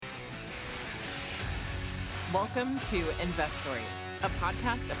Welcome to Invest Stories, a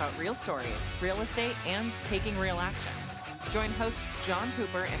podcast about real stories, real estate, and taking real action. Join hosts John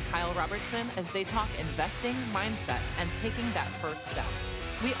Hooper and Kyle Robertson as they talk investing, mindset, and taking that first step.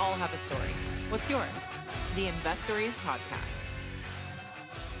 We all have a story. What's yours? The Invest Stories podcast.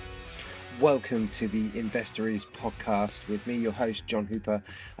 Welcome to the Investories podcast with me, your host, John Hooper.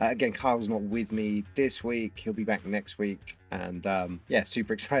 Again, Kyle's not with me this week. He'll be back next week. And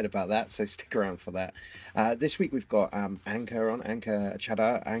super excited about that. So stick around for that. This week we've got Ankur on, Ankur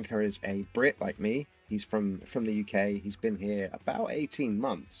Chadha. Ankur is a Brit like me. He's from the UK. He's been here about 18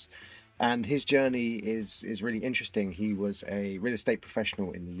 months. And his journey is really interesting. He was a real estate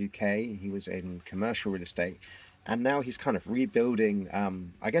professional in the UK. He was in commercial real estate. And now he's kind of rebuilding,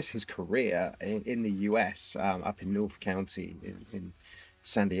 his career in the US, up in North County, in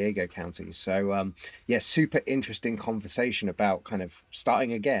San Diego County. So, super interesting conversation about kind of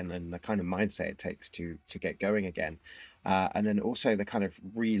starting again and the kind of mindset it takes to get going again. And then also the kind of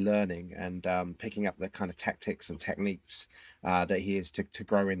relearning and picking up the kind of tactics and techniques that he is to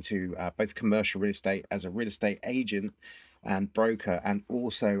grow into both commercial real estate as a real estate agent and broker, and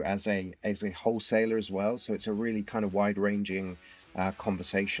also as a wholesaler as well. So it's a really kind of wide-ranging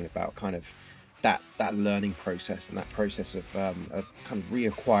conversation about kind of that learning process and that process of kind of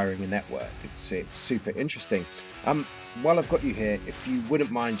reacquiring a network. It's super interesting. While I've got you here, if you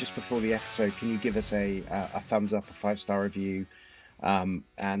wouldn't mind, just before the episode, can you give us a thumbs up, a 5-star review,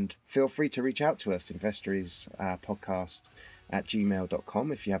 and feel free to reach out to us, Investories podcast at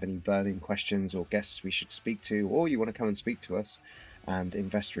gmail.com, if you have any burning questions or guests we should speak to, or you want to come and speak to us. And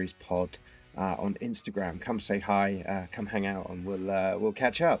Investories Pod on Instagram. Come say hi, come hang out, and we'll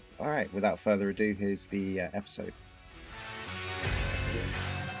catch up. All right, without further ado, here's the episode.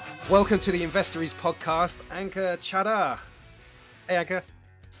 Welcome to the Investories podcast, Ankur Chadha. Hey, Ankur.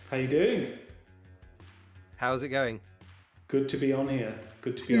 How you doing? How's it going? Good to be on here.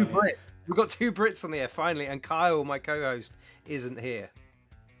 Good to be on here. We've got two Brits on the air finally, and Kyle, my co-host, isn't here.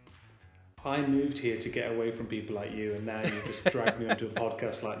 I moved here to get away from people like you, and now you just dragged me onto a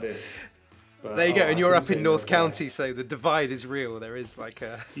podcast like this. But, there you go, and you're up in North County, so the divide is real. There is like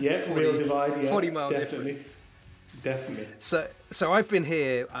a 40, real divide, 40-mile definitely. difference. Definitely. So I've been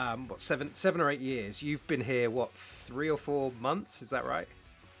here, seven or 8 years. You've been here, 3 or 4 months? Is that right?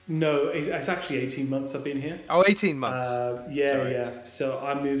 No, it's actually 18 months I've been here. Oh, 18 months. Yeah. So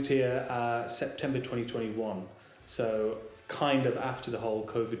I moved here September 2021. So kind of after the whole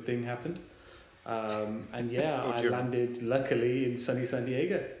COVID thing happened. I landed luckily in sunny San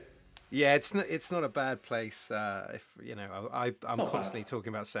Diego. Yeah, it's not a bad place. I'm constantly talking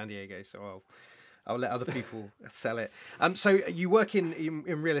about San Diego, so I'll let other people sell it. So you work in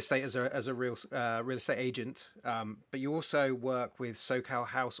real estate as a real estate agent, but you also work with SoCal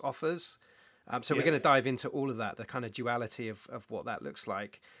House Offers. We're going to dive into all of that, the kind of duality of what that looks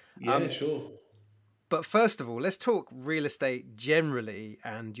like. Yeah, sure. But first of all, let's talk real estate generally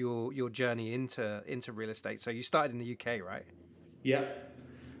and your journey into real estate. So you started in the UK, right? Yeah.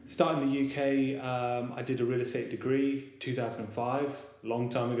 Started in the UK, I did a real estate degree, 2005, long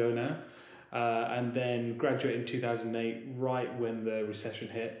time ago now. And then graduated in 2008, right when the recession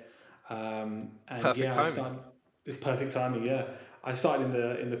hit. Perfect timing. Perfect timing, yeah. I started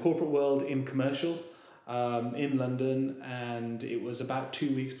in the corporate world, in commercial, in London, and it was about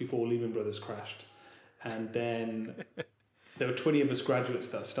 2 weeks before Lehman Brothers crashed. And then there were 20 of us graduates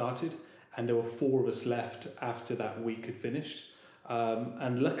that started, and there were 4 of us left after that week had finished.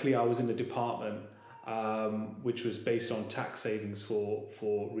 And luckily I was in the department which was based on tax savings for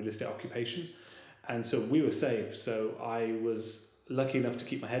real estate occupation. And so we were safe. So I was lucky enough to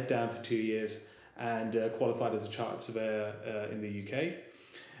keep my head down for 2 years and qualified as a chartered surveyor in the UK.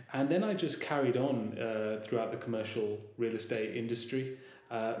 And then I just carried on throughout the commercial real estate industry,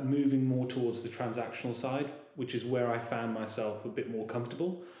 moving more towards the transactional side, which is where I found myself a bit more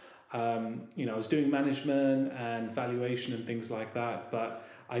comfortable. I was doing management and valuation and things like that, but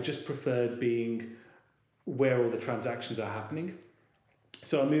I just preferred being where all the transactions are happening.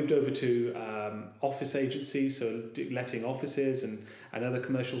 So I moved over to office agencies, so letting offices and other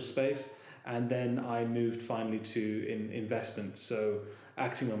commercial space. And then I moved finally to investments, so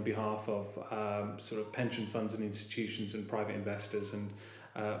acting on behalf of sort of pension funds and institutions and private investors, and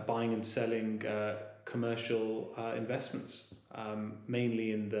buying and selling commercial investments,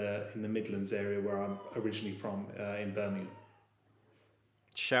 mainly in the Midlands area where I'm originally from, in Birmingham.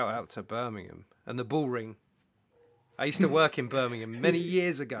 Shout out to Birmingham and the Bull Ring. I used to work in Birmingham many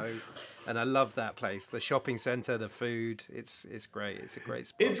years ago, and I love that place. The shopping centre, the food, it's great. It's a great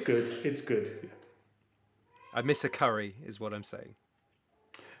spot. It's good. I miss a curry, is what I'm saying.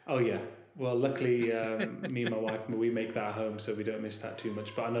 Oh yeah, Well, luckily, me and my wife, we make that at home, so we don't miss that too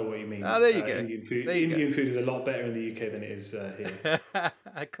much. But I know what you mean. Ah, there you go. Indian food. There you go. Indian food is a lot better in the UK than it is here.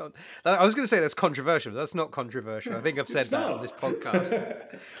 I can't. I was going to say that's controversial. That's not controversial. I think I've said It's that not. on this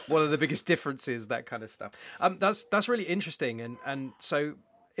podcast. One of the biggest differences, that kind of stuff. That's really interesting. And so,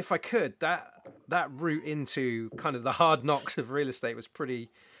 if I could, that route into kind of the hard knocks of real estate was pretty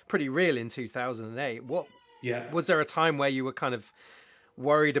real in 2008. What Yeah. was there a time where you were kind of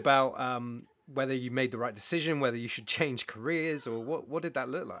worried about whether you made the right decision, whether you should change careers, or what did that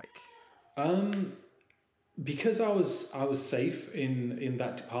look like? Because I was safe in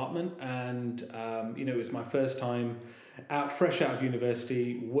that department, and it was my first time fresh out of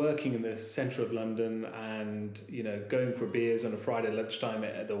university, working in the centre of London, and going for beers on a Friday lunchtime.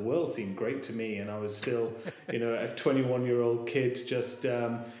 The world seemed great to me, and I was still a 21-year-old kid, just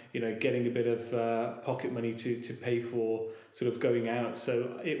getting a bit of pocket money to pay for sort of going out.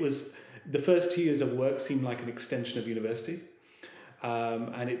 So it was the first 2 years of work seemed like an extension of university.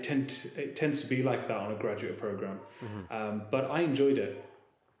 And it tends to be like that on a graduate program. But I enjoyed it.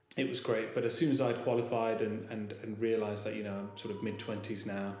 It was great. But as soon as I'd qualified and realised that I'm sort of mid-20s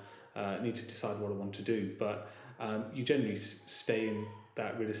now, I need to decide what I want to do. But you generally stay in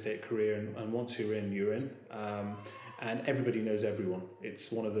that real estate career, and once you're in, you're in. And everybody knows everyone.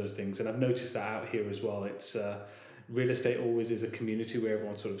 It's one of those things. And I've noticed that out here as well. It's real estate always is a community where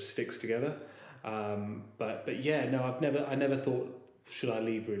everyone sort of sticks together. But yeah, no, I never thought, should I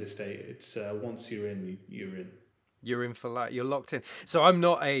leave real estate? It's once you're in, you're in. You're in for life. You're locked in. So I'm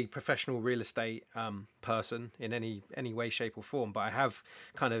not a professional real estate person in any way, shape, or form, but I have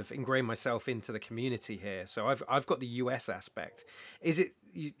kind of ingrained myself into the community here. So I've got the US aspect.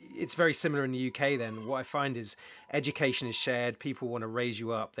 It's very similar in the UK then. What I find is education is shared. People want to raise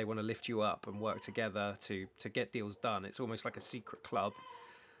you up. They want to lift you up and work together to get deals done. It's almost like a secret club.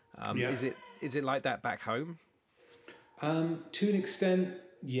 Yeah. Is it like that back home? To an extent,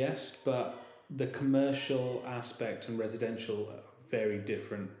 yes, but the commercial aspect and residential are very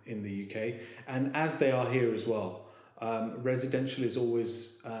different in the UK, and as they are here as well. Residential is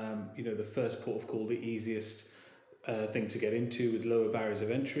always, the first port of call, the easiest thing to get into with lower barriers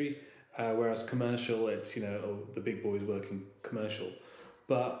of entry, whereas commercial, it's, the big boys working commercial.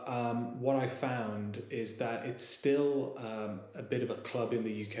 But what I found is that it's still a bit of a club in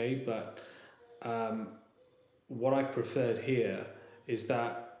the UK, but what I preferred here is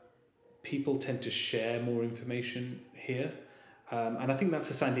that people tend to share more information here. And I think that's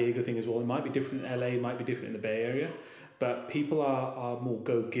a San Diego thing as well. It might be different in LA, it might be different in the Bay Area, but people are more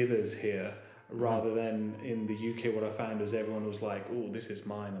go-givers here rather than in the UK. What I found is everyone was like, oh, this is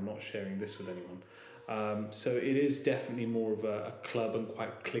mine, I'm not sharing this with anyone. So it is definitely more of a club and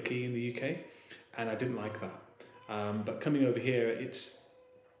quite cliquey in the UK, and I didn't like that. But coming over here, it's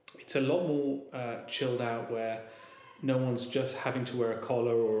a lot more chilled out, where no one's just having to wear a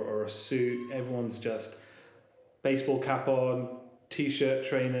collar or a suit. Everyone's just baseball cap on, t-shirt,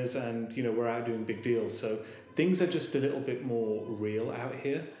 trainers, and we're out doing big deals. So things are just a little bit more real out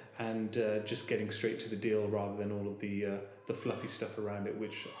here, and just getting straight to the deal rather than all of the fluffy stuff around it,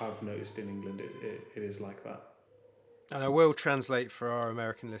 which I've noticed in England it is like that. And I will translate for our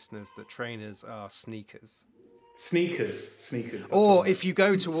American listeners that trainers are sneakers. Sneakers. Or if you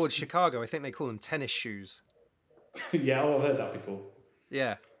go towards Chicago, I think they call them tennis shoes. Yeah, I've heard that before.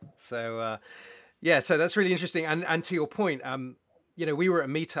 Yeah. So, so that's really interesting. And to your point, we were at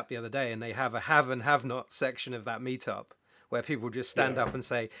a meetup the other day, and they have a have and have not section of that meetup where people just stand up and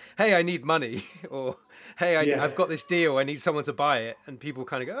say, hey, I need money, or hey, I've got this deal, I need someone to buy it. And people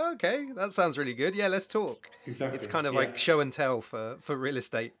kind of go, oh, okay, that sounds really good. Yeah, let's talk. Exactly. It's kind of like show and tell for real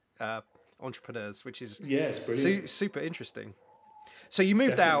estate entrepreneurs, which is super interesting. So you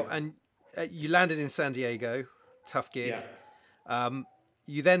moved out and you landed in San Diego, tough gig. Yeah.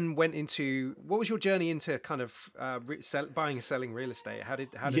 You then went into, what was your journey into kind of buying and selling real estate? How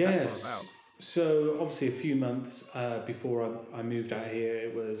did that come about? So obviously a few months before I moved out here,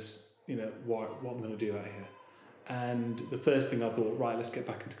 it was, what I'm going to do out here. And the first thing I thought, right, let's get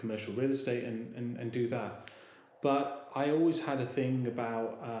back into commercial real estate and do that. But I always had a thing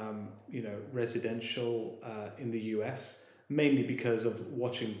about, residential in the US, mainly because of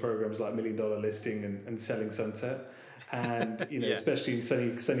watching programs like $1 Million Listing and Selling Sunset. And, especially in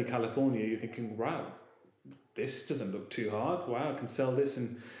sunny California, you're thinking, wow, this doesn't look too hard. Wow, I can sell this.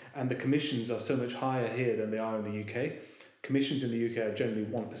 And the commissions are so much higher here than they are in the UK. Commissions in the UK are generally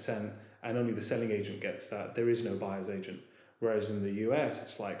 1%, and only the selling agent gets that. There is no buyer's agent. Whereas in the US,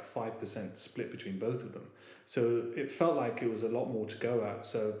 it's like 5% split between both of them. So it felt like it was a lot more to go at.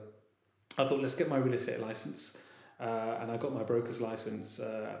 So I thought, let's get my real estate license. and I got my broker's license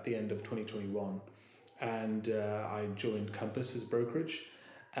at the end of 2021, and I joined Compass as brokerage,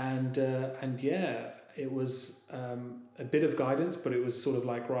 and yeah, it was a bit of guidance, but it was sort of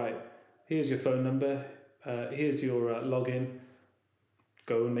like, right, here's your phone number, here's your login,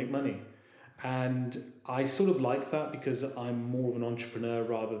 go and make money. And I sort of like that because I'm more of an entrepreneur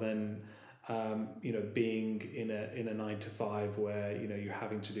rather than being in a 9 to 5 where you're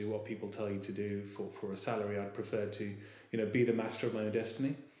having to do what people tell you to do for a salary. I'd prefer to be the master of my own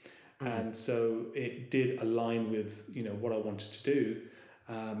destiny. And so it did align with what I wanted to do,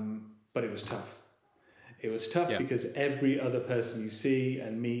 but it was tough. It was tough because every other person you see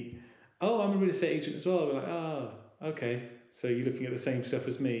and meet, oh, I'm a real estate agent as well. We're like, oh, okay, so you're looking at the same stuff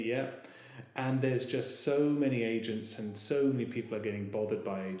as me, yeah. And there's just so many agents, and so many people are getting bothered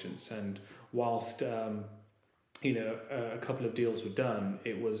by agents. And whilst a couple of deals were done,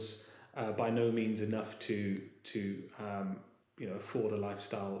 it was by no means enough to afford a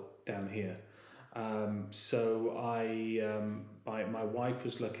lifestyle down here. So my wife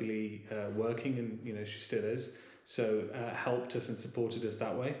was luckily working, and she still is, so helped us and supported us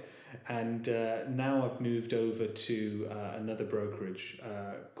that way. And now I've moved over to another brokerage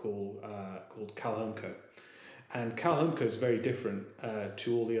called Cal Homeco. And Cal Homeco is very different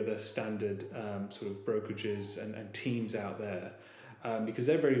to all the other standard sort of brokerages and teams out there, because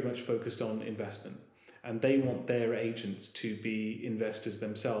they're very much focused on investment, and they want their agents to be investors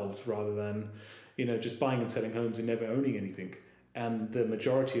themselves rather than just buying and selling homes and never owning anything. And the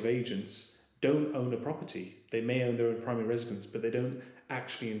majority of agents don't own a property. They may own their own primary residence, but they don't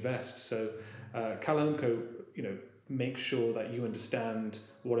actually invest. So Cal Homeco, make sure that you understand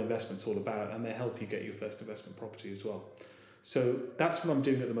what investment's all about, and they help you get your first investment property as well. So that's what I'm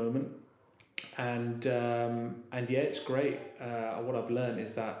doing at the moment, and yeah, it's great. What I've learned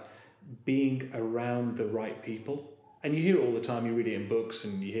is that being around the right people, and you hear it all the time, you read it in books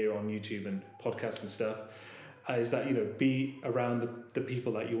and you hear it on YouTube and podcasts and stuff, is that be around the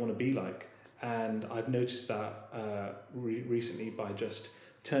people that you want to be like. And I've noticed that recently by just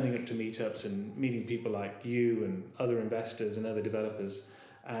turning up to meetups and meeting people like you and other investors and other developers,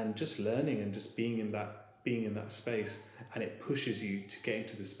 and just learning and just being in that space, and it pushes you to get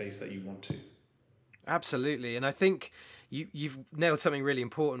into the space that you want to. Absolutely. And I think you've nailed something really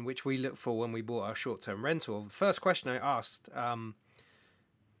important, which we look for when we bought our short-term rental. The first question I asked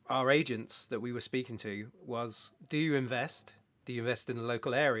our agents that we were speaking to was, do you invest? Do you invest in the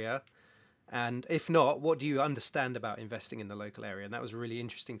local area? And if not, what do you understand about investing in the local area? And that was a really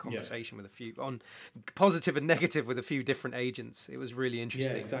interesting conversation with a few on positive and negative with a few different agents. It was really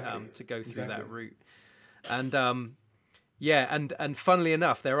interesting to go through that route. And and funnily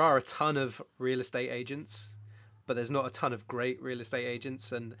enough, there are a ton of real estate agents, but there's not a ton of great real estate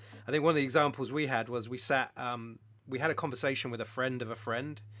agents. And I think one of the examples we had was we had a conversation with a friend of a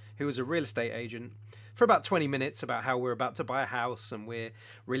friend who was a real estate agent for about 20 minutes about how we're about to buy a house and we're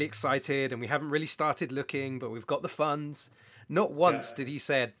really excited and we haven't really started looking, but we've got the funds. Not once did he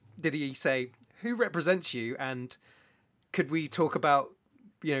say, who represents you, and could we talk about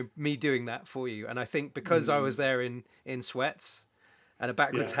me doing that for you? And I think because I was there in sweats and a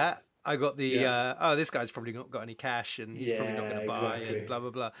backwards hat, I got the this guy's probably not got any cash and he's probably not going to buy and blah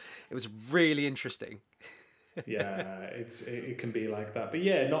blah blah. It was really interesting. It can be like that, but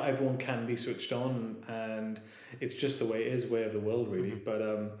yeah, not everyone can be switched on, and it's just the way it is, way of the world, really.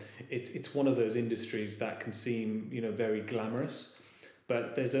 But it's one of those industries that can seem very glamorous,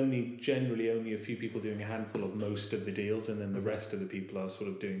 but there's generally only a few people doing a handful of most of the deals, and then the rest of the people are sort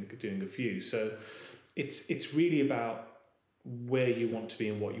of doing a few. So it's really about where you want to be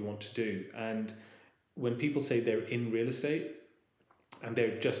and what you want to do. And when people say they're in real estate and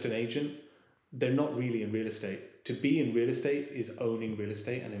they're just an agent, they're not really in real estate. To be in real estate is owning real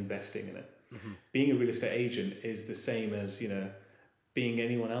estate and investing in it. Being a real estate agent is the same as being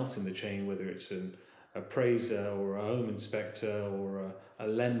anyone else in the chain, whether it's an appraiser or a home inspector or a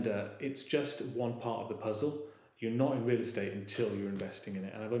lender. It's just one part of the puzzle. You're not in real estate until you're investing in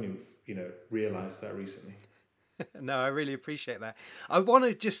it, and I've only realized that recently. No, I really appreciate that. I want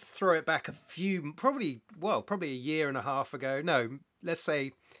to just throw it back probably a year and a half ago. No, let's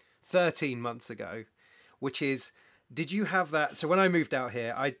say 13 months ago, which is, did you have that? So when I moved out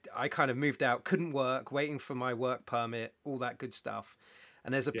here, I kind of moved out, couldn't work, waiting for my work permit, all that good stuff.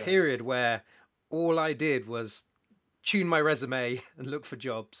 And there's a period where all I did was tune my resume and look for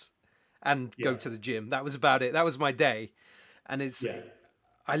jobs and go to the gym. That was about it. That was my day. And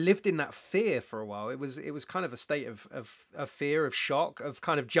I lived in that fear for a while. It was kind of a state of fear, of shock, of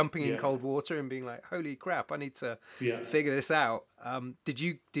kind of jumping in cold water and being like, holy crap, I need to figure this out. Did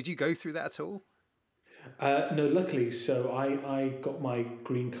you go through that at all? No, luckily, so I got my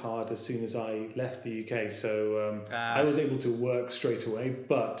green card as soon as I left the UK, so I was able to work straight away.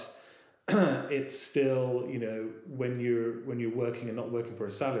 But it's still, when you're working and not working for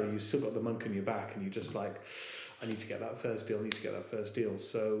a salary, you've still got the monk on your back, and you're just like, I need to get that first deal. I need to get that first deal.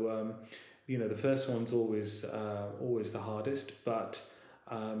 So the first one's always the hardest, but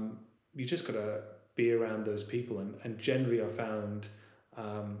you just got to be around those people, and generally I found.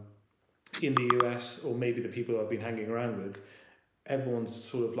 In the US, or maybe the people I've been hanging around with, everyone's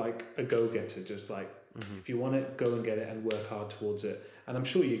sort of like a go-getter, just like, if you want it, go and get it and work hard towards it. And I'm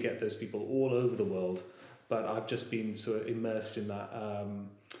sure you get those people all over the world, but I've just been sort of immersed in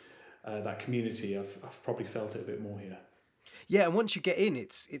that community. I've probably felt it a bit more here. Yeah, and once you get in,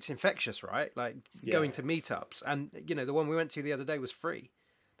 it's infectious, right? Like Yeah. going to meetups, and the one we went to the other day was free.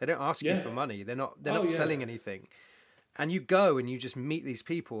 They don't ask you Yeah. for money. They're not Oh, yeah. selling anything. And you go and you just meet these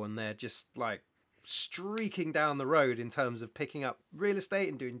people, and they're just like streaking down the road in terms of picking up real estate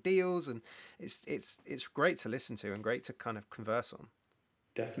and doing deals, and it's great to listen to and great to kind of converse on.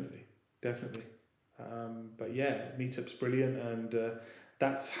 Definitely. But yeah, Meetup's brilliant, and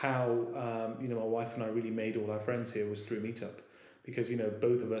that's how my wife and I really made all our friends here, was through Meetup, because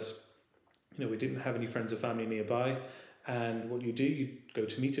both of us, we didn't have any friends or family nearby, and what you do, you go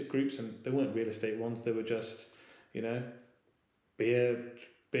to Meetup groups, and they weren't real estate ones; they were just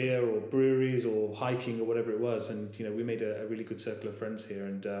beer or breweries or hiking or whatever it was, and we made a really good circle of friends here,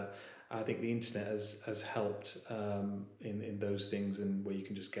 and I think the internet has helped in those things, and where you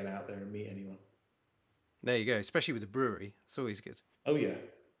can just get out there and meet anyone. There you go, especially with the brewery. It's always good. Oh yeah,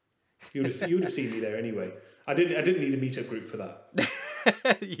 you would have seen me there anyway. I didn't need a meetup group for that.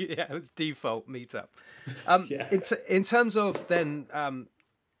 Yeah, it was default meetup. Yeah. In terms of then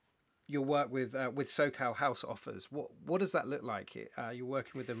your work with SoCal House Offers, what does that look like? You're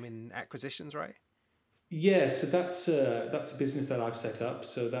working with them in acquisitions, right? Yeah, so that's a business that I've set up.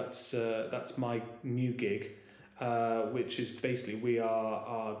 So that's my new gig, which is basically we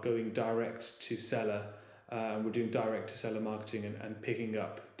are going direct to seller. We're doing direct to seller marketing and picking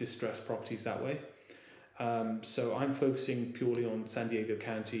up distressed properties that way. So I'm focusing purely on San Diego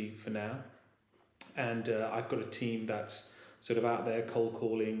County for now, and I've got a team that's sort of out there cold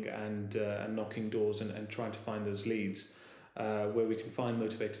calling and knocking doors and trying to find those leads. Where we can find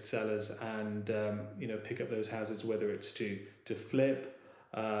motivated sellers and pick up those houses, whether it's to flip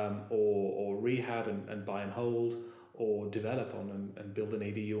or rehab and buy and hold, or develop on and build an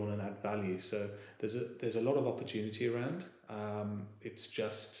ADU on and add value. So there's a lot of opportunity around. It's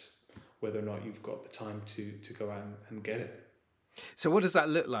just whether or not you've got the time to go out and get it. So what does that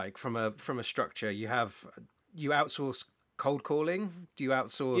look like from a structure? You outsource cold calling? Do you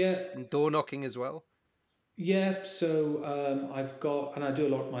outsource door knocking as well? Yeah, so I've got, and I do a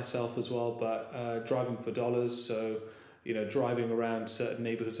lot myself as well, but driving for dollars. So, driving around certain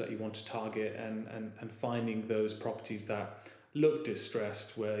neighborhoods that you want to target and finding those properties that look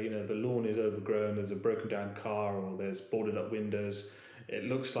distressed, where, the lawn is overgrown, there's a broken down car, or there's boarded up windows. It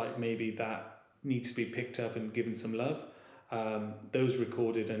looks like maybe that needs to be picked up and given some love. Those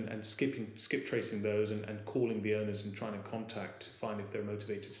recorded and skip tracing those and calling the owners and trying to contact to find if they're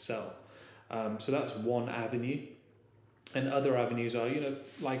motivated to sell. So that's one avenue, and other avenues are,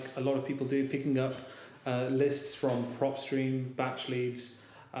 like a lot of people do, picking up lists from PropStream, batch leads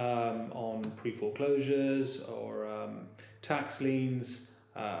on pre-foreclosures or tax liens,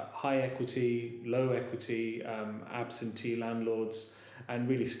 high equity, low equity, absentee landlords, and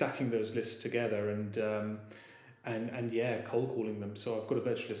really stacking those lists together and cold calling them. So I've got a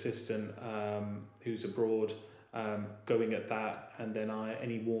virtual assistant who's abroad, going at that, and then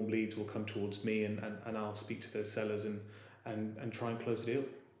any warm leads will come towards me, and I'll speak to those sellers and try and close the deal.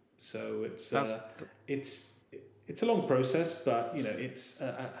 So it's a long process, but it's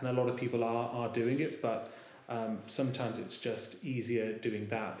and a lot of people are doing it, but sometimes it's just easier doing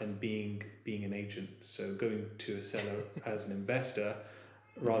that than being an agent. So going to a seller as an investor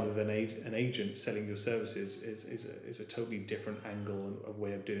rather than an agent selling your services is a totally different angle and a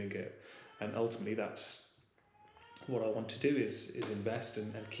way of doing it, and ultimately that's what I want to do is invest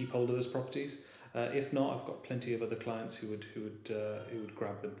and keep hold of those properties. If not, I've got plenty of other clients who would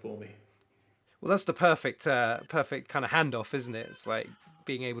grab them for me. Well, that's the perfect kind of handoff, isn't it? It's like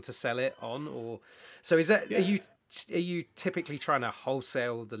being able to sell it on, or so is that? Yeah. Are you typically trying to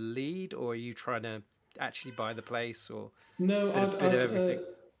wholesale the lead, or are you trying to actually buy the place, or No, bit of everything?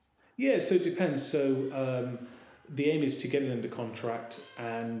 Yeah, so it depends. So the aim is to get it under contract,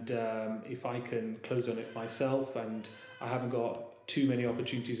 and if I can close on it myself and I haven't got too many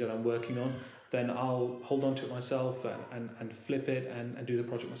opportunities that I'm working on, then I'll hold on to it myself and flip it and do the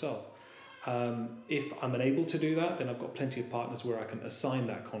project myself. If I'm unable to do that, then I've got plenty of partners where I can assign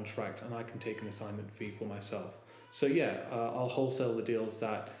that contract and I can take an assignment fee for myself. So yeah, I'll wholesale the deals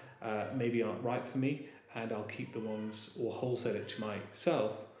that maybe aren't right for me, and I'll keep the ones, or wholesale it to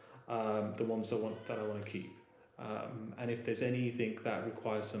myself, the ones that I want to keep. And if there's anything that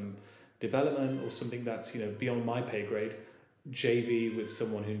requires some development or something that's beyond my pay grade, JV with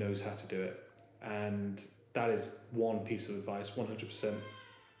someone who knows how to do it. And that is one piece of advice, 100%,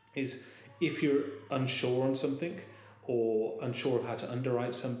 is if you're unsure on something, or unsure of how to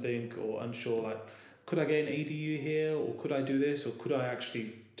underwrite something, or unsure like, could I get an ADU here, or could I do this, or could I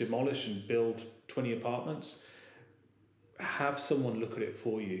actually demolish and build 20 apartments? Have someone look at it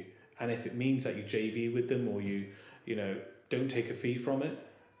for you. And if it means that you JV with them, or you don't take a fee from it,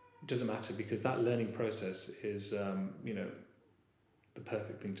 it doesn't matter, because that learning process is the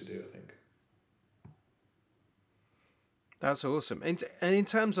perfect thing to do, I think. That's awesome. And in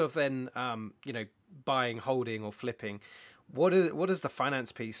terms of then, buying, holding, or flipping, what does the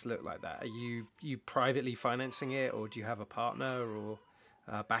finance piece look like? That are you privately financing it, or do you have a partner or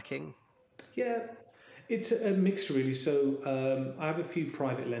backing? Yeah, it's a mix really. So I have a few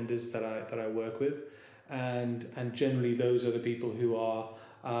private lenders that I work with, and generally those are the people who are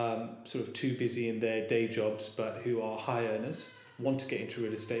sort of too busy in their day jobs, but who are high earners, want to get into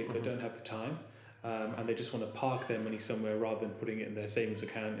real estate but don't have the time, and they just want to park their money somewhere rather than putting it in their savings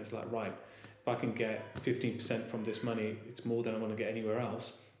account. It's like, right, if I can get 15% from this money, it's more than I want to get anywhere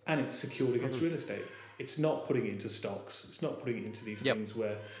else, and it's secured against real estate. It's not putting it into stocks. It's not putting it into these things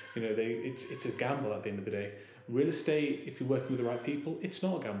where it's a gamble at the end of the day. Real estate, if you're working with the right people, it's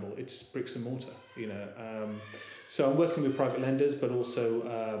not a gamble. It's bricks and mortar. So I'm working with private lenders, but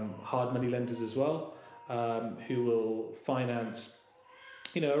also hard money lenders as well, who will finance,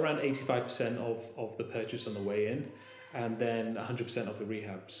 around 85% of the purchase on the way in, and then 100% of the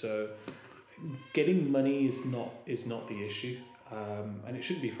rehab. So getting money is not the issue. And it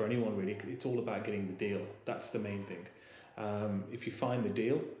shouldn't be for anyone really. It's all about getting the deal. That's the main thing. If you find the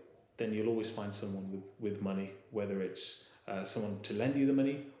deal, then you'll always find someone with money, whether it's someone to lend you the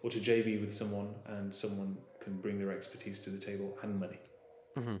money, or to JV with someone, and someone can bring their expertise to the table and money.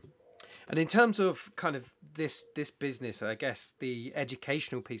 Mm-hmm. And in terms of kind of this business, I guess the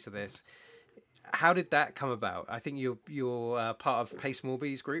educational piece of this, how did that come about? I think you're part of Pace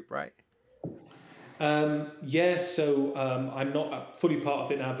Morby's group, right? So I'm not fully part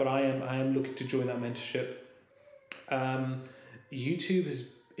of it now, but I am looking to join that mentorship. YouTube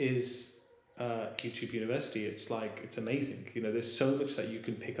is YouTube University. It's amazing. There's so much that you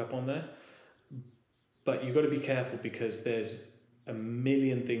can pick up on there, but you've got to be careful, because there's a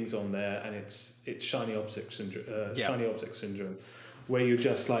million things on there, and it's shiny object syndrome, where you're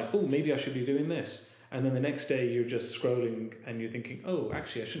just like, oh, maybe I should be doing this. And then the next day you're just scrolling and you're thinking, oh,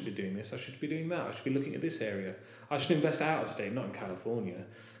 actually I shouldn't be doing this. I should be doing that. I should be looking at this area. I should invest out of state, not in California.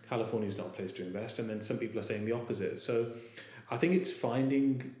 California is not a place to invest. And then some people are saying the opposite. So I think it's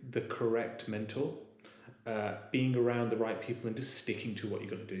finding the correct mentor, being around the right people, and just sticking to what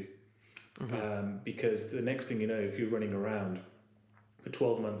you're going to do. Because the next thing you know, if you're running around for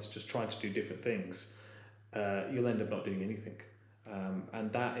 12 months just trying to do different things, you'll end up not doing anything.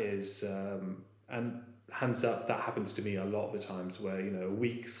 And that is... and hands up, that happens to me a lot of the times, where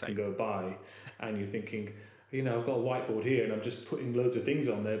weeks can go by and you're thinking, I've got a whiteboard here and I'm just putting loads of things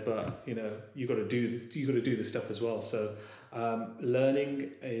on there, but you got to do the stuff as well. So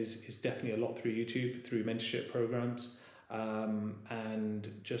learning is definitely a lot through YouTube, through mentorship programs, and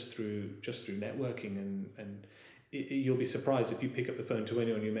just through networking, and you'll be surprised if you pick up the phone to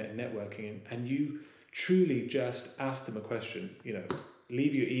anyone you met networking, and you truly just ask them a question.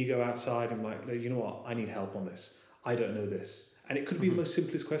 Leave your ego outside and like, you know what, I need help on this. I don't know this. And it could be the most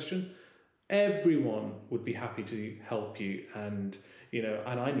simplest question. Everyone would be happy to help you. And,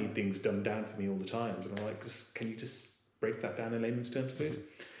 and I need things dumbed down for me all the time. And I'm like, can you just break that down in layman's terms, please?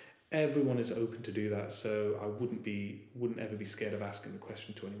 Everyone is open to do that. So I wouldn't ever be scared of asking the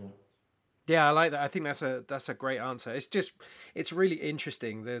question to anyone. Yeah, I like that. I think that's a great answer. It's really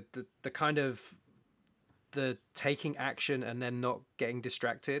interesting. The kind of the taking action and then not getting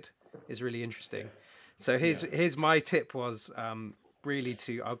distracted is really interesting. So here's my tip was really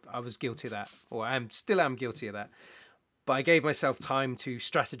I was guilty of that, or I am guilty of that. But I gave myself time to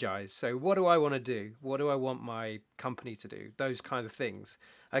strategize. So what do I want to do? What do I want my company to do? Those kind of things.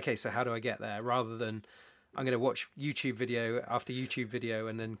 Okay, so how do I get there? Rather than I'm going to watch YouTube video after YouTube video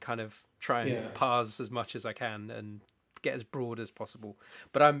and then kind of try and parse as much as I can and get as broad as possible.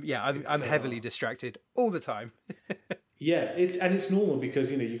 But I'm heavily distracted all the time. It's normal,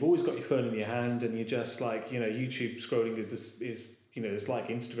 because you've always got your phone in your hand, and you're just like, YouTube scrolling is it's like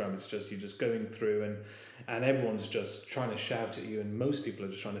Instagram. It's just you're just going through and everyone's just trying to shout at you, and most people are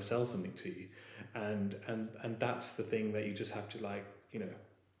just trying to sell something to you, and that's the thing that you just have to like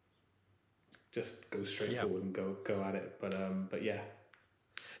just go straight forward and go at it. But yeah.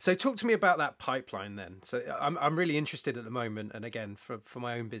 So talk to me about that pipeline then. So I'm really interested at the moment, and again for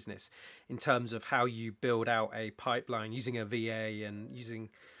my own business, in terms of how you build out a pipeline using a VA and using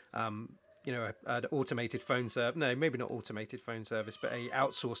an automated phone service. No, maybe not automated phone service, but a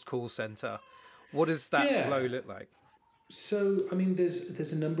outsourced call center. What does that Yeah. flow look like? So I mean,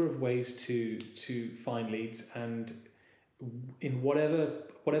 there's a number of ways to find leads, and in whatever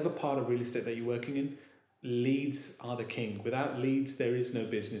part of real estate that you're working in, leads are the king. Without leads, there is no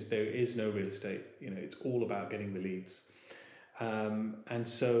business, there is no real estate. It's all about getting the leads. And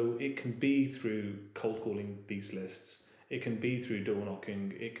so it can be through cold calling these lists. It can be through door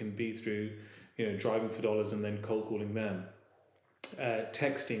knocking. It can be through, driving for dollars and then cold calling them.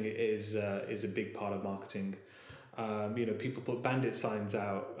 Texting is a big part of marketing. People put bandit signs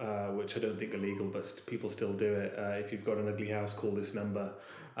out, which I don't think are legal, but people still do it. If you've got an ugly house, call this number.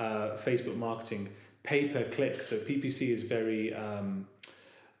 Facebook marketing, pay per click. So PPC is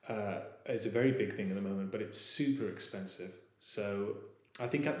it's a very big thing at the moment, but it's super expensive. So I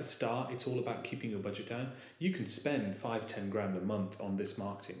think at the start, it's all about keeping your budget down. You can spend 5-10 grand a month on this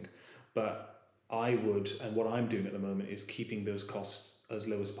marketing, but I would, and what I'm doing at the moment is keeping those costs as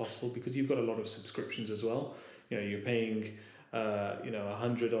low as possible, because you've got a lot of subscriptions as well. You're paying,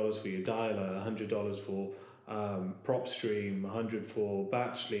 $100 for your dialer, $100 for PropStream, $100 for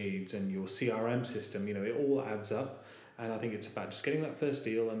batch leads, and your CRM system. It all adds up, and I think it's about just getting that first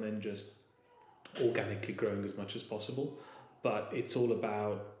deal and then just organically growing as much as possible. But it's all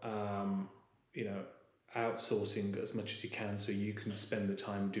about outsourcing as much as you can, so you can spend the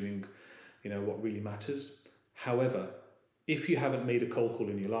time doing what really matters. However, if you haven't made a cold call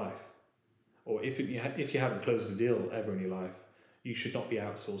in your life, or if you haven't closed a deal ever in your life, you should not be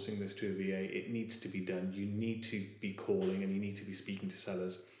outsourcing this to a VA. It needs to be done. You need to be calling and you need to be speaking to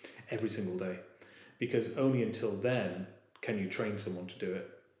sellers every single day, because only until then can you train someone to do it.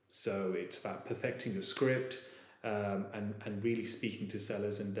 So it's about perfecting your script, and really speaking to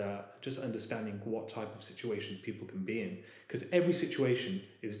sellers and just understanding what type of situations people can be in, because every situation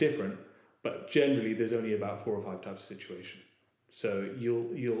is different, but generally there's only about 4 or 5 types of situation. So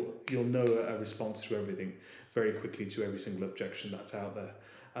you'll know a response to everything very quickly, to every single objection that's out there.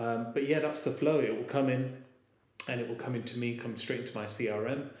 But yeah, that's the flow. It will come in, and it will come into me, come straight into my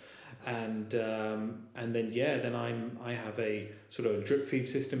CRM, and then I have a sort of a drip feed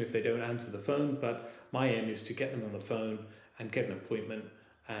system if they don't answer the phone. But my aim is to get them on the phone and get an appointment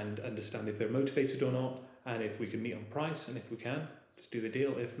and understand if they're motivated or not, and if we can meet on price, and if we can, let's do the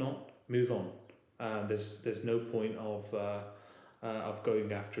deal. If not, move on. There's no point of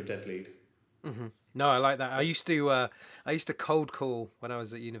going after a dead lead. Mm-hmm. No, I like that. I used to cold call when I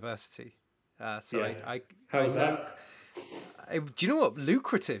was at university. How was that? Do you know what?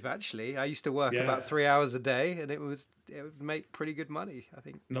 Lucrative, actually. I used to work about 3 hours a day, and it would make pretty good money, I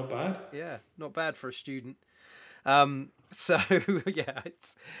think. Not bad. Yeah, not bad for a student. So yeah,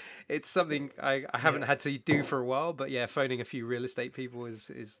 it's something I haven't had to do for a while, but yeah, phoning a few real estate people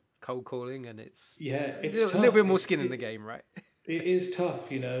is cold calling, and it's a little bit more skin in the game, right? It is tough,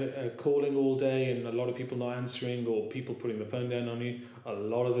 calling all day and a lot of people not answering, or people putting the phone down on you, a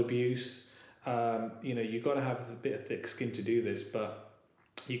lot of abuse. You've got to have a bit of thick skin to do this, but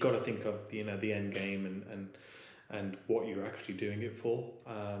you've got to think of the end game and what you're actually doing it for.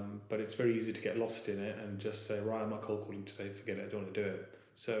 But it's very easy to get lost in it and just say, right, I'm not cold calling today, forget it, I don't want to do it.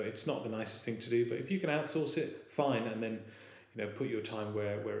 So it's not the nicest thing to do, but if you can outsource it, fine, and then put your time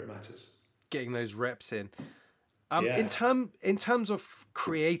where it matters. Getting those reps in. In terms of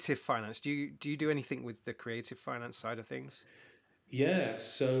creative finance, do you do anything with the creative finance side of things? Yeah,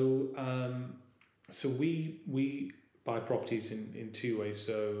 so we buy properties in 2 ways.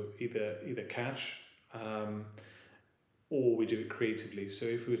 So either cash, or we do it creatively. So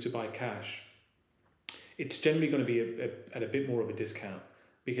if we were to buy cash, it's generally going to be at a bit more of a discount,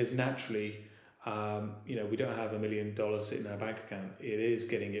 because naturally, we don't have $1 million sitting in our bank account. It is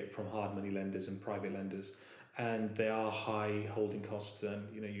getting it from hard money lenders and private lenders, and they are high holding costs,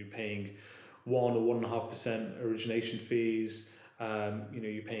 and you're paying 1 or 1.5% origination fees.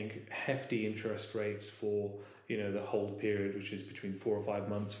 You're paying hefty interest rates for the hold period, which is between 4 or 5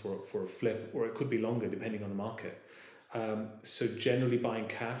 months for a flip, or it could be longer depending on the market. So generally buying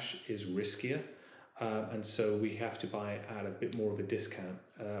cash is riskier, and so we have to buy at a bit more of a discount,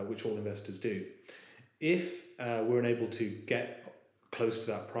 which all investors do. If we're unable to get close to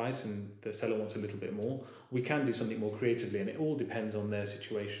that price and the seller wants a little bit more, we can do something more creatively, and it all depends on their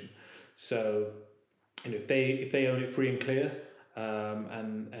situation. So, if they own it free and clear,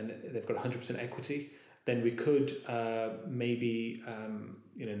 and they've got 100% equity, then we could maybe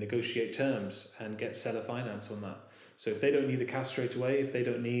negotiate terms and get seller finance on that. So if they don't need the cash straight away, if they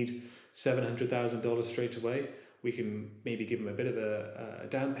don't need $700,000 straight away, we can maybe give them a bit of a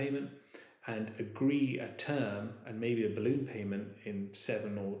down payment and agree a term and maybe a balloon payment in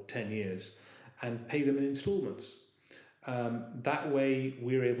 7 or 10 years and pay them in installments. That way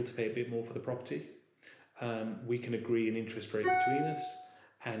we're able to pay a bit more for the property. We can agree an interest rate between us,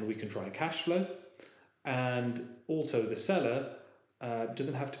 and we can try cash flow. And also the seller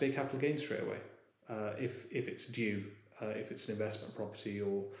doesn't have to pay capital gains straight away if it's due, if it's an investment property,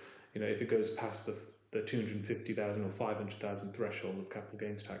 or if it goes past the 250,000 or 500,000 threshold of capital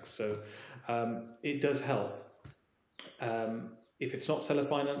gains tax. So it does help. If it's not seller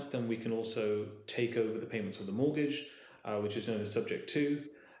finance, then we can also take over the payments of the mortgage, which is known as subject to.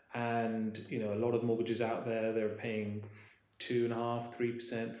 And a lot of mortgages out there, they're paying 2.5%,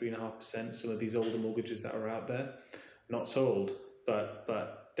 3%, 3.5%. Some of these older mortgages that are out there, not sold,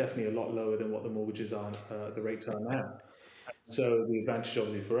 but definitely a lot lower than what the mortgages are, the rates are now. So the advantage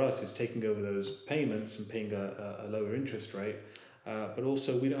obviously for us is taking over those payments and paying a lower interest rate, but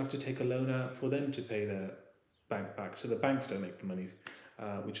also we don't have to take a loan out for them to pay their bank back. So the banks don't make the money,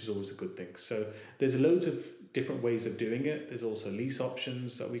 which is always a good thing. So there's loads of different ways of doing it. There's also lease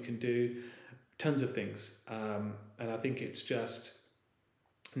options that we can do, tons of things. And I think it's just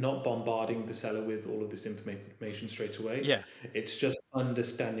not bombarding the seller with all of this information straight away. Yeah. It's just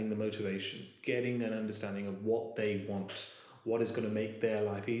understanding the motivation, getting an understanding of what they want, what is going to make their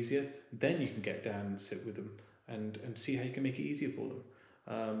life easier. Then you can get down and sit with them and see how you can make it easier for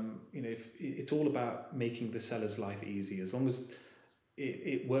them. If it's all about making the seller's life easy, as long as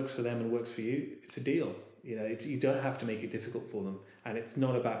it works for them and works for you, it's a deal. You don't have to make it difficult for them, and it's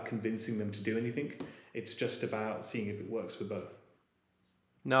not about convincing them to do anything. It's just about seeing if it works for both.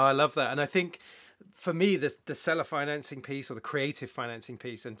 No, I love that. And I think for me, the seller financing piece or the creative financing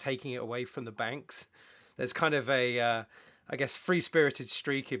piece and taking it away from the banks, there's kind of a, I guess, free-spirited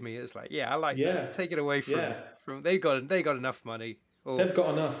streak in me. It's like, I like that. Take it away from they got enough money. Or they've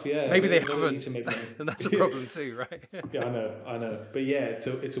got enough, Maybe they don't haven't, need to make money. and that's a problem too, right? Yeah, I know. But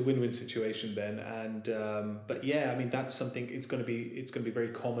it's a win-win situation then. And but that's something. It's going to be very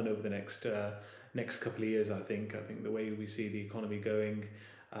common over the next couple of years. I think the way we see the economy going,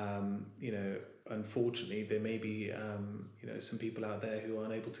 unfortunately, there may be some people out there who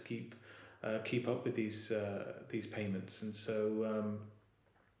aren't able to keep up with these payments, and so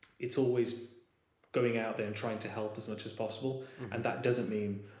it's always going out there and trying to help as much as possible. Mm-hmm. And that doesn't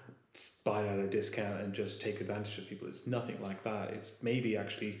mean buy at a discount and just take advantage of people. It's nothing like that. It's maybe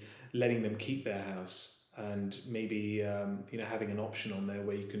actually letting them keep their house, and maybe having an option on there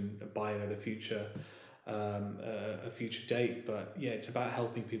where you can buy it at a future date. But it's about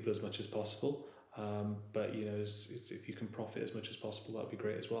helping people as much as possible. But if you can profit as much as possible, that'd be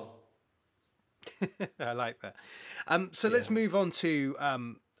great as well. I like that. So let's move on to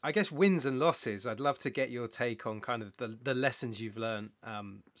I guess wins and losses. I'd love to get your take on kind of the lessons you've learned,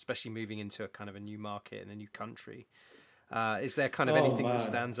 especially moving into a kind of a new market and a new country. Is there kind of anything that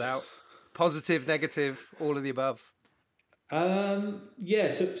stands out? Positive, negative, all of the above? So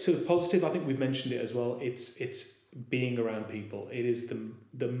positive, I think we've mentioned it as well. It's being around people. It is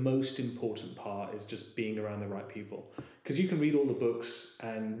the most important part, is just being around the right people. Because you can read all the books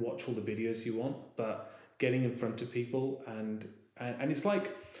and watch all the videos you want, but getting in front of people and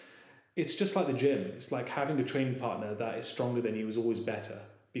it's just like the gym. It's like having a training partner that is stronger than you is always better,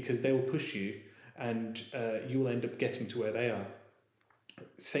 because they will push you and you will end up getting to where they are.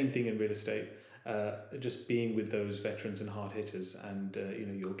 Same thing in real estate. Just being with those veterans and hard hitters, and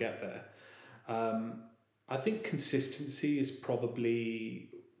you'll get there. I think consistency is probably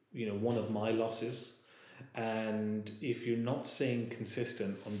one of my losses, and if you're not staying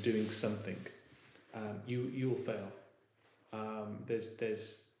consistent on doing something, you'll fail. There's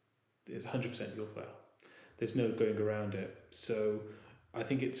 100% you'll fail. There's no going around it. So I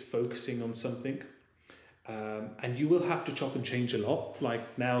think it's focusing on something. And you will have to chop and change a lot.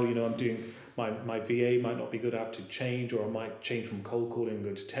 Like now, I'm doing my VA might not be good. I have to change, or I might change from cold calling and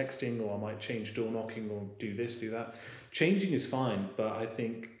go to texting, or I might change door knocking, or do this, do that. Changing is fine, but I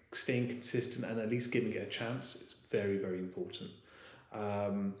think staying consistent and at least giving it a chance is very, very important.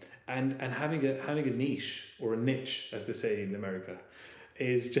 And having a niche, or a niche, as they say in America,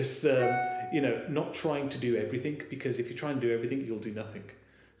 is just not trying to do everything, because if you try and do everything, you'll do nothing.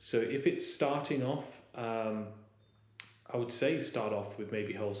 So if it's starting off, I would say start off with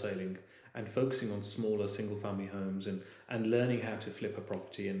maybe wholesaling and focusing on smaller single family homes, and learning how to flip a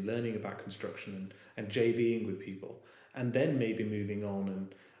property and learning about construction, and JVing with people, and then maybe moving on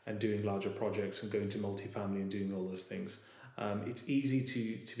and doing larger projects and going to multifamily and doing all those things. It's easy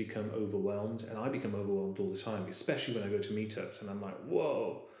to become overwhelmed, and I become overwhelmed all the time, especially when I go to meetups and I'm like,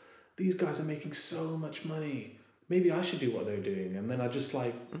 whoa, these guys are making so much money. Maybe I should do what they're doing, and then I just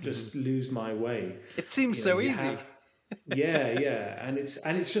just lose my way. It seems You know, so you easy. have yeah, and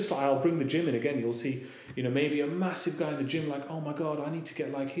it's just like, I'll bring the gym in again. You'll see, maybe a massive guy in the gym like, oh my god, I need to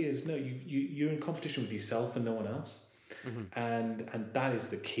get like his. No, you're in competition with yourself and no one else, and that is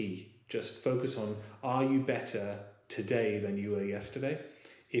the key. Just focus on, are you better today than you were yesterday?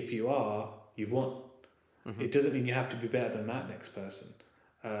 If you are, you've won. It doesn't mean you have to be better than that next person,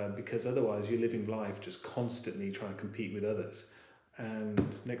 because otherwise you're living life just constantly trying to compete with others,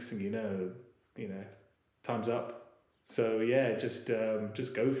 and next thing you know, time's up. So yeah, just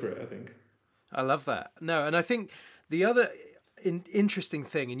go for it, I think. I love that. No, and I think the other interesting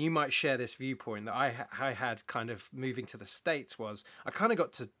thing, and you might share this viewpoint that I had kind of moving to the States, was I kind of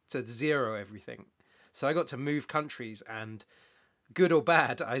got to zero everything. So I got to move countries, and good or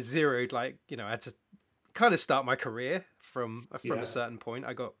bad, I zeroed, like, I had to kind of start my career from a certain point.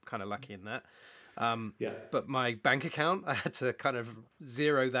 I got kind of lucky in that. But my bank account, I had to kind of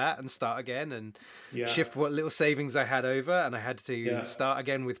zero that and start again, and shift what little savings I had over, and I had to start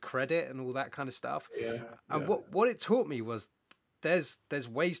again with credit and all that kind of stuff. And what it taught me was there's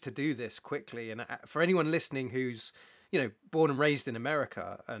ways to do this quickly. And for anyone listening who's born and raised in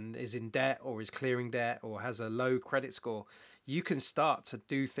America and is in debt or is clearing debt or has a low credit score, you can start to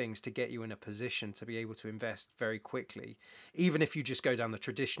do things to get you in a position to be able to invest very quickly, even if you just go down the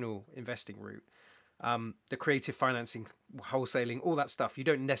traditional investing route. The creative financing, wholesaling, all that stuff, you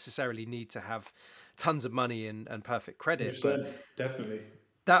don't necessarily need to have tons of money and perfect credit. 100%, But definitely.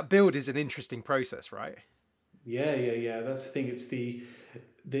 that build is an interesting process, right? Yeah. That's the thing. It's the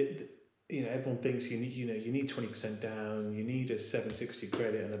everyone thinks you need 20% down, you need a 760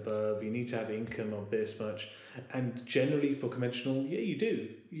 credit and above, you need to have income of this much, and generally for conventional, you do.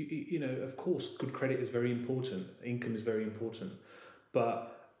 Of course, good credit is very important, income is very important,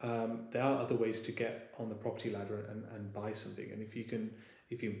 but there are other ways to get on the property ladder and buy something. And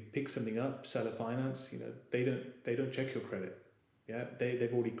if you pick something up, seller finance, they don't check your credit. Yeah,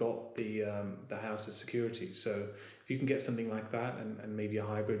 they've already got the house as security. So if you can get something like that, and maybe a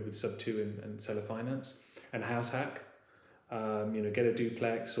hybrid with sub 2 and seller finance and house hack, get a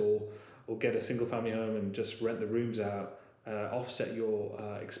duplex or get a single family home and just rent the rooms out, offset your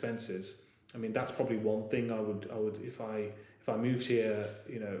expenses. I mean, that's probably one thing I would if I moved here,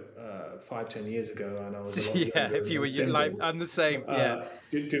 5-10 years ago, and I was a lot younger If you were single, like, I'm the same. do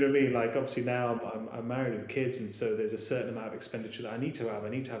you know what I mean? Like, obviously now I'm married with kids, and so there's a certain amount of expenditure that I need to have. I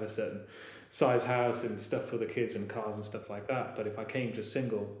need to have a certain size house and stuff for the kids and cars and stuff like that. But if I came just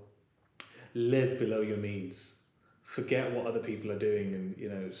single, live below your means. Forget what other people are doing,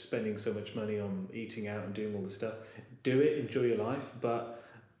 and spending so much money on eating out and doing all this stuff. Do it, enjoy your life, but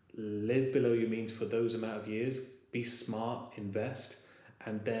live below your means for those amount of years. Be smart, invest,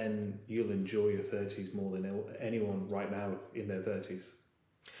 and then you'll enjoy your 30s more than anyone right now in their 30s.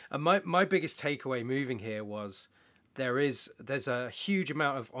 And my biggest takeaway moving here was there's a huge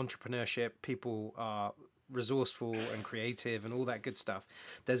amount of entrepreneurship. People are resourceful and creative and all that good stuff.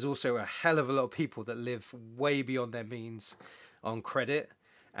 There's also a hell of a lot of people that live way beyond their means on credit.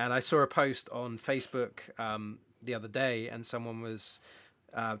 And I saw a post on Facebook the other day, and someone was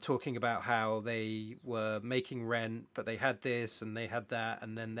talking about how they were making rent, but they had this and they had that,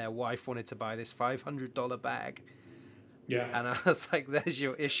 and then their wife wanted to buy this $500 bag. Yeah. And I was like, there's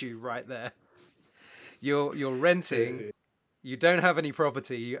your issue right there. You're renting. Seriously. You don't have any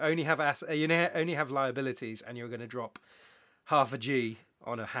property. You only have only have liabilities, and you're going to drop half a G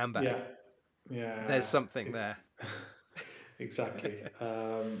on a handbag. Yeah. There's something there. Exactly.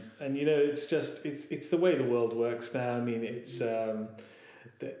 And it's the way the world works now. I mean, it's a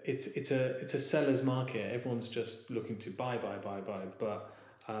seller's market. Everyone's just looking to buy. But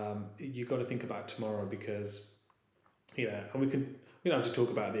you've got to think about tomorrow, because and we don't have to talk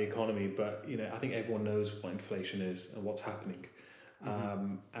about the economy, but I think everyone knows what inflation is and what's happening.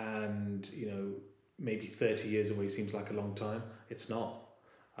 And maybe 30 years away seems like a long time. It's not.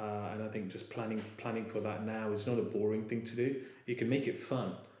 And I think just planning for that now is not a boring thing to do. You can make it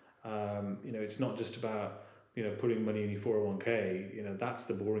fun. It's not just about putting money in your 401k. That's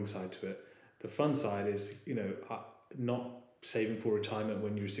the boring side to it. The fun side is not saving for retirement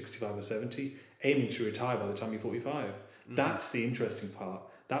when you're 65 or 70, aiming to retire by the time you're 45. That's the interesting part.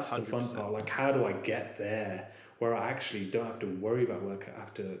 That's the fun 100%. part. Like, how do I get there where I actually don't have to worry about work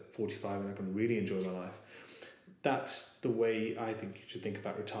after 45 and I can really enjoy my life? That's the way I think you should think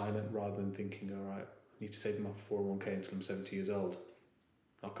about retirement, rather than thinking, all right, I need to save enough for 401k until I'm 70 years old.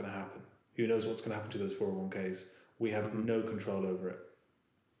 Not going to happen. Who knows what's going to happen to those 401ks? We have no control over it.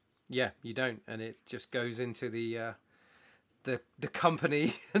 Yeah, you don't, and it just goes into the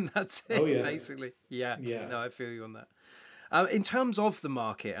company, and that's it. Oh, yeah. Basically. Yeah. Yeah. No, I feel you on that. In terms of the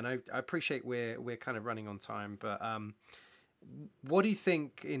market, and I appreciate we're kind of running on time, but what do you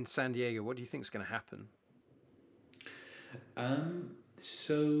think in San Diego? What do you think is going to happen?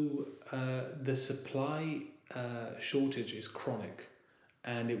 So the supply shortage is chronic,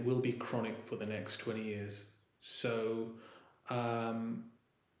 and it will be chronic for the next 20 years. So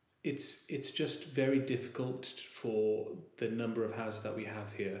it's just very difficult for the number of houses that we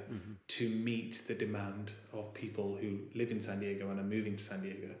have here to meet the demand of people who live in San Diego and are moving to San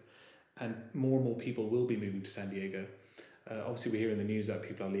Diego. And more people will be moving to San Diego. Obviously, we hear in the news that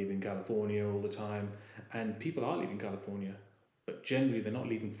people are leaving California all the time, and people are leaving California, but generally they're not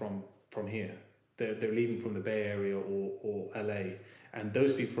leaving from here. They're leaving from the Bay Area or LA, and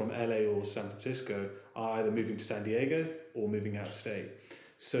those people from LA or San Francisco are either moving to San Diego or moving out of state.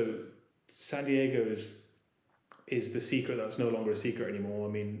 So San Diego is the secret that's no longer a secret anymore.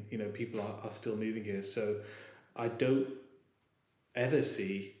 I mean, people are still moving here. So I don't ever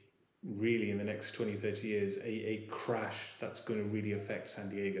see, really, in the next 20, 30 years, a crash that's going to really affect San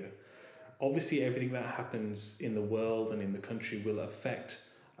Diego. Obviously, everything that happens in the world and in the country will affect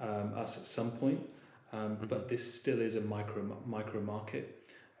us at some point, but this still is a micro market.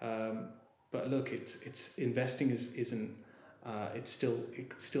 But look, it's investing isn't. It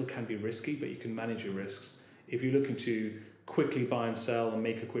still can be risky, but you can manage your risks. If you're looking to quickly buy and sell and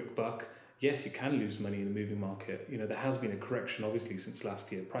make a quick buck, yes, you can lose money in the moving market. There has been a correction, obviously, since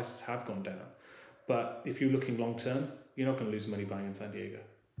last year. Prices have gone down. But if you're looking long term, you're not going to lose money buying in San Diego.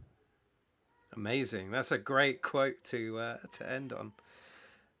 Amazing. That's a great quote to end on.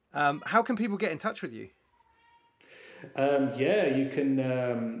 How can people get in touch with you? You can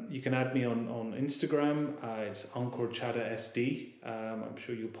add me on Instagram. It's Ankur Chadha SD. I'm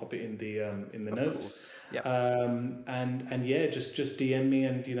sure you'll pop it in the notes. Yeah. And yeah, just DM me,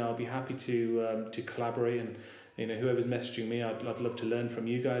 and I'll be happy to collaborate. And whoever's messaging me, I'd love to learn from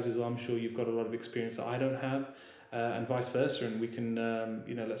you guys as well. I'm sure you've got a lot of experience that I don't have, and vice versa. And we can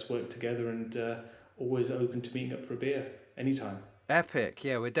let's work together, and always open to meeting up for a beer anytime. Epic.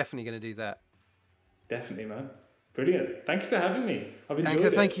 Yeah, we're definitely going to do that. Definitely, man. Brilliant. Thank you for having me. I've enjoyed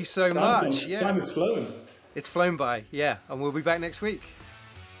it. Ankur, thank you so much. Yeah. Time is flowing. It's flown by, yeah. And we'll be back next week.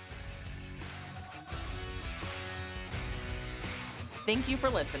 Thank you for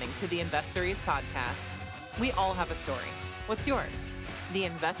listening to the Investories Podcast. We all have a story. What's yours? The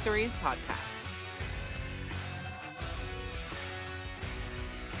Investories Podcast.